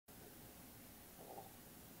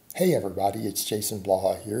Hey everybody, it's Jason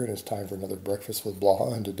Blaha here, and it's time for another Breakfast with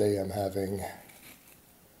Blaha, and today I'm having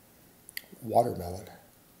watermelon.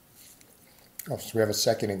 Oh, so we have a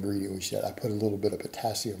second ingredient we said. I put a little bit of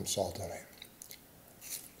potassium salt on it.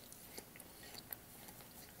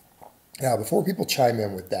 Now, before people chime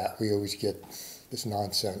in with that, we always get this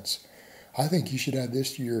nonsense. I think you should add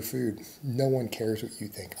this to your food. No one cares what you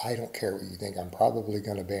think. I don't care what you think. I'm probably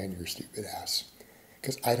going to ban your stupid ass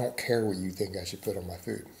because I don't care what you think I should put on my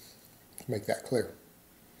food. Let's make that clear.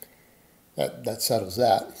 That settles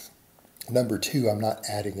that. Number two, I'm not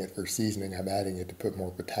adding it for seasoning. I'm adding it to put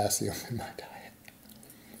more potassium in my diet.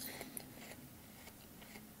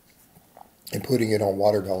 And putting it on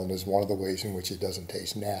watermelon is one of the ways in which it doesn't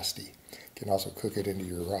taste nasty. You can also cook it into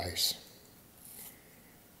your rice.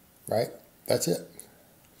 Right? That's it.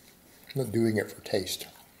 I'm not doing it for taste.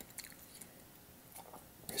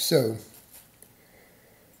 So,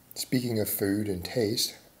 speaking of food and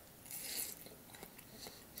taste,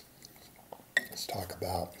 let's talk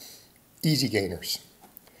about Easygainers.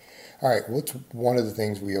 All right, what's one of the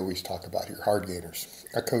things we always talk about here? Hard gainers.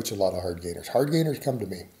 I coach a lot of hard gainers. Hard gainers come to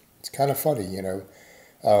me. It's kind of funny, you know.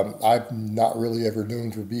 I'm not really ever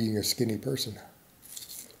known for being a skinny person.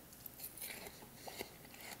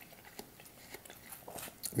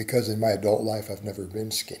 Because in my adult life, I've never been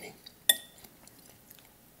skinny.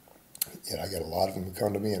 Yet I get a lot of them who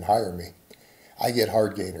come to me and hire me. I get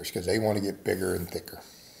hard gainers because they want to get bigger and thicker.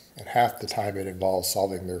 And half the time it involves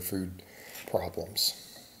solving their food problems.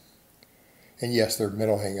 And yes, there are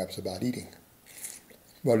mental hang-ups about eating.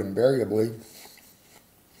 But invariably,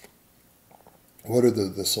 what are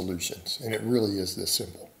the solutions? And it really is this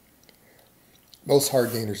simple. Most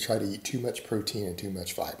hard gainers try to eat too much protein and too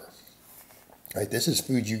much fiber. Right? This is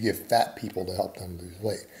food you give fat people to help them lose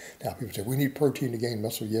weight. Now people say, we need protein to gain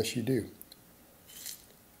muscle. Yes, you do.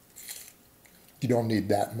 You don't need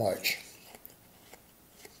that much.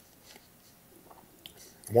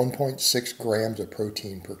 1.6 grams of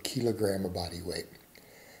protein per kilogram of body weight.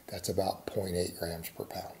 That's about 0.8 grams per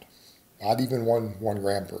pound. Not even one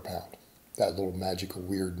gram per pound. That little magical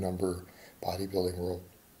weird number bodybuilding world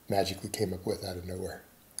magically came up with out of nowhere.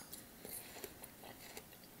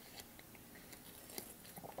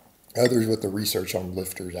 Others what the research on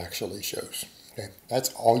lifters actually shows. Okay?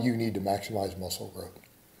 That's all you need to maximize muscle growth.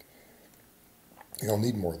 You don't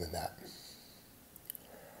need more than that.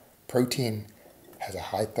 Protein has a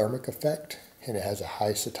high thermic effect and it has a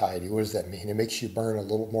high satiety. What does that mean? It makes you burn a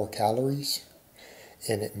little more calories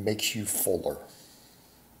and it makes you fuller.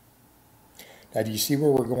 Now, do you see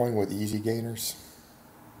where we're going with Easygainers?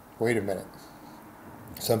 Wait a minute.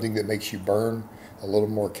 Something that makes you burn a little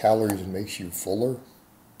more calories and makes you fuller?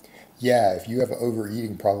 Yeah, if you have an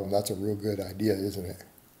overeating problem, that's a real good idea, isn't it?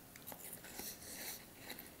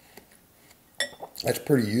 That's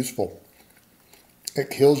pretty useful. It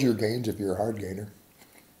kills your gains if you're a hard gainer.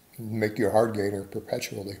 Make you a hard gainer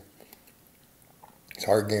perpetually. These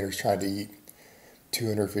hard gainers trying to eat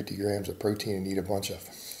 250 grams of protein and eat a bunch of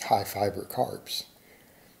high fiber carbs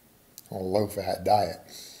on a low fat diet.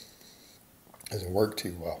 Doesn't work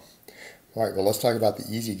too well. All right, well, let's talk about the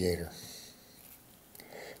Easygainer.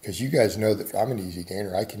 Because you guys know that if I'm an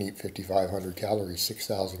Easygainer, I can eat 5,500 calories,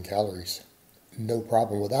 6,000 calories. No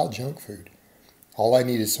problem without junk food. All I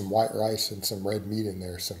need is some white rice and some red meat in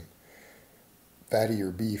there, some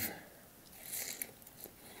fattier beef.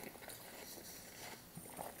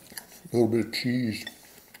 A little bit of cheese.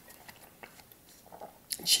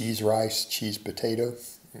 Cheese rice, cheese potato,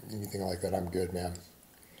 anything like that, I'm good, man.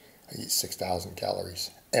 I eat 6,000 calories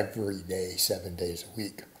every day, 7 days a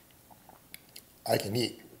week. I can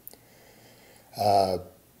eat. A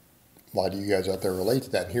lot of you guys out there relate to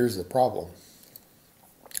that, and here's the problem.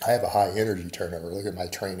 I have a high energy turnover. Look at my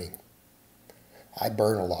training. I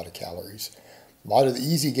burn a lot of calories. A lot of the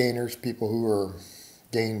easy gainers, people who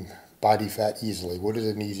gain body fat easily. What is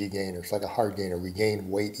an easy gainer? It's like a hard gainer. We gain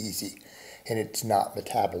weight easy, and it's not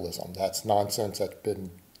metabolism. That's nonsense. That's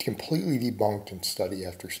been completely debunked in study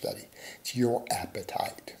after study. It's your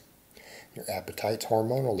appetite. Your appetite's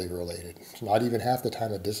hormonally related. It's not even half the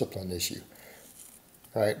time a discipline issue.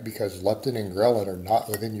 Right? Because leptin and ghrelin are not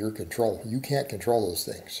within your control. You can't control those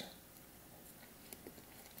things.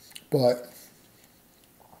 But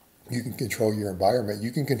you can control your environment.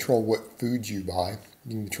 You can control what foods you buy.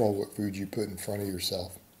 You can control what foods you put in front of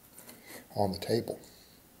yourself on the table.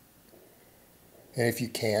 And if you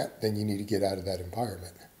can't, then you need to get out of that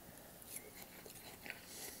environment.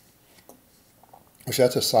 Which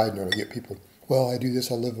that's a side note. I get people, well, I do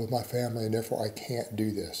this, I live with my family, and therefore I can't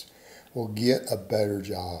do this. Well, get a better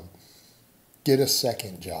job. Get a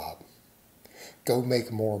second job. Go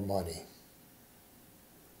make more money.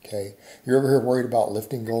 Okay? You're over here worried about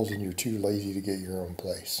lifting goals and you're too lazy to get your own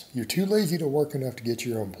place. You're too lazy to work enough to get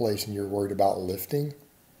your own place and you're worried about lifting.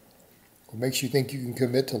 What makes you think you can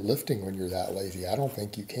commit to lifting when you're that lazy? I don't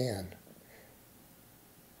think you can.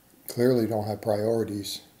 Clearly don't have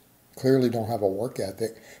priorities. Clearly don't have a work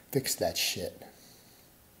ethic. Fix that shit.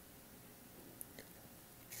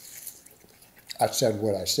 I said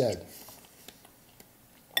what I said.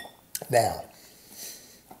 Now,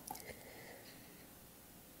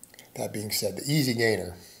 that being said, the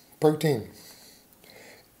Easygainer, protein.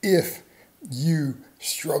 If you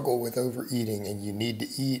struggle with overeating and you need to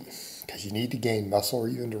eat because you need to gain muscle or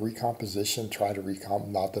even to recomposition, try to recomp.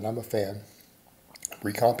 Not that I'm a fan.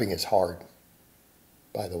 Recomping is hard,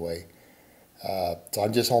 by the way. So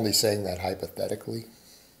I'm just only saying that hypothetically.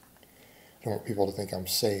 I don't want people to think I'm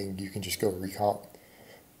saying you can just go recomp.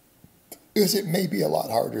 Because it may be a lot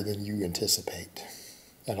harder than you anticipate.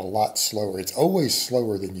 And a lot slower. It's always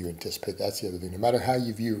slower than you anticipate. That's the other thing. No matter how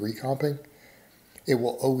you view recomping, it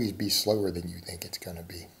will always be slower than you think it's going to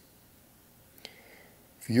be.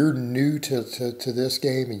 If you're new to this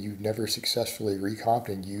game and you've never successfully recomped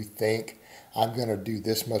and you think, I'm going to do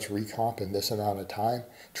this much recomp in this amount of time,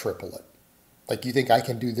 triple it. Like you think I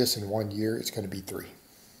can do this in 1 year, it's going to be 3.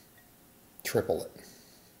 Triple it.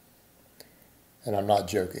 And I'm not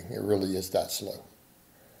joking. It really is that slow.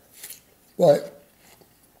 But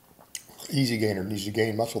Easygainer needs to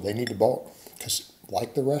gain muscle. They need to bulk. Because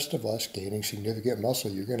like the rest of us, gaining significant muscle,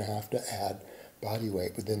 you're going to have to add body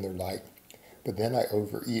weight. But then they're like, but then I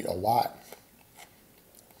overeat a lot.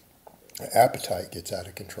 Appetite gets out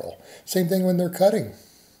of control. Same thing when they're cutting.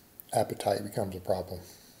 Appetite becomes a problem.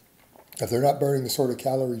 If they're not burning the sort of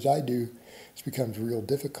calories I do, it becomes real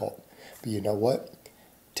difficult. But you know what?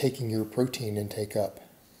 Taking your protein intake up,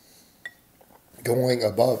 going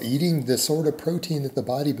above, eating the sort of protein that the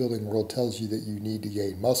bodybuilding world tells you that you need to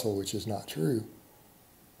gain muscle, which is not true,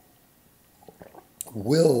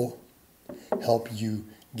 will help you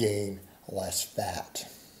gain less fat.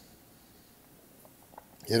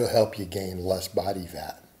 It'll help you gain less body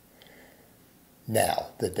fat. Now,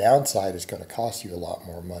 the downside is going to cost you a lot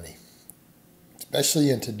more money, especially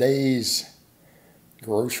in today's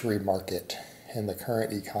grocery market and the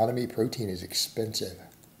current economy. Protein is expensive.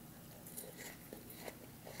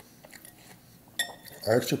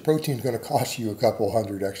 Extra protein is going to cost you a couple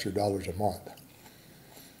 $100 extra a month,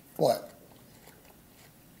 but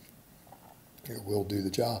it will do the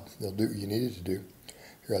job. It'll do what you need it to do.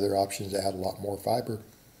 Your other options add a lot more fiber,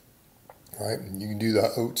 right? And you can do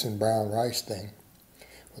the oats and brown rice thing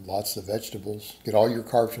with lots of vegetables. Get all your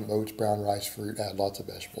carbs from oats, brown rice, fruit, add lots of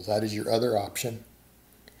vegetables. That is your other option.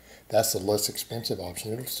 That's the less expensive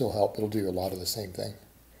option. It'll still help. It'll do a lot of the same thing,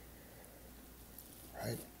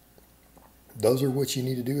 right? Those are what you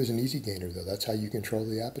need to do as an Easygainer, though. That's how you control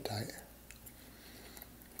the appetite.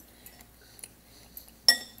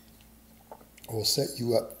 It will set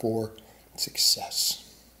you up for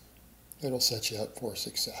success. It'll set you up for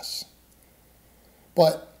success.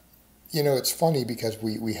 But, you know, it's funny because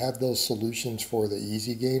we have those solutions for the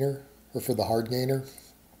Easygainer or for the hard gainer.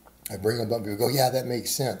 I bring them up and go, yeah, that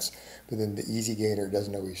makes sense. But then the Easygainer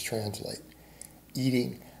doesn't always translate.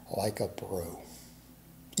 Eating like a pro,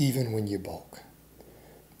 even when you bulk.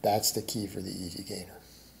 That's the key for the Easygainer.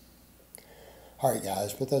 All right,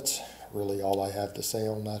 guys, but that's really all I have to say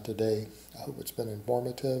on that today. I hope it's been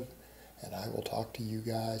informative, and I will talk to you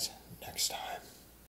guys next time.